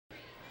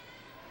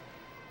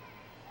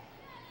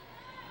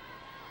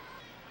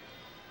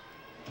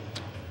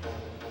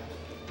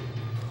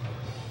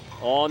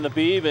On the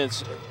beam,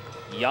 it's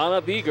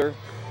Jana Bieger,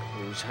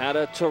 who's had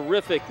a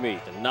terrific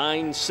meet. The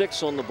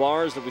 9.6 on the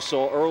bars that we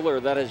saw earlier,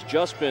 that has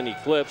just been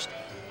eclipsed.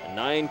 A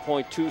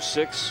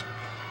 9.26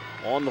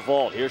 on the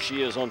vault. Here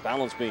she is on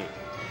balance beam.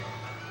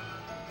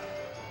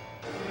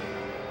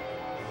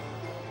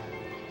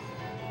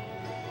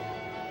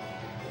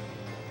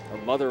 Her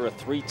mother, a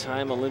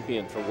 3-time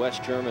Olympian for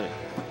West Germany.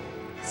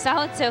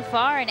 Solid so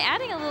far, and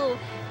adding a little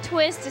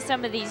twist to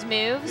some of these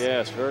moves.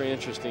 Yes, very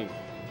interesting.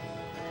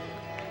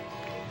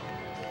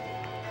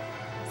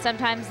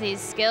 Sometimes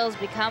these skills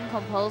become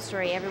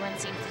compulsory. Everyone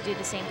seems to do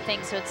the same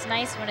thing, so it's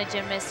nice when a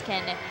gymnast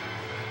can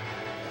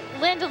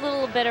lend a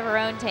little bit of her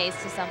own taste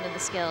to some of the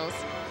skills.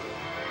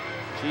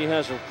 She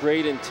has a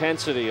great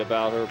intensity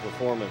about her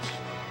performance.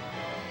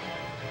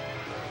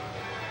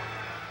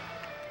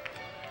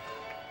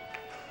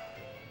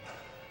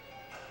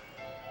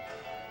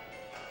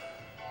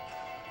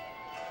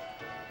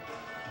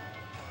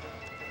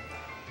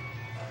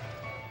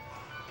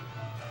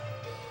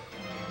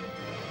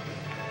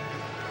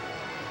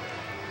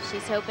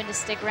 She's hoping to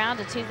stick around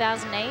to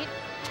 2008.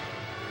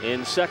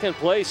 In second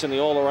place in the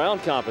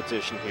all-around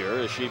competition here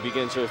as she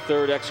begins her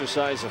third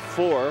exercise of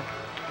 4.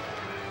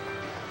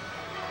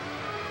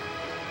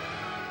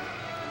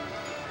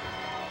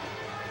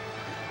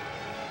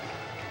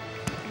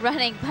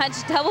 Running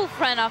punch double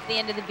front off the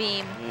end of the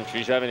beam.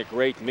 She's having a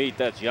great meet.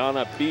 That's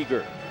Jana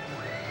Bieger.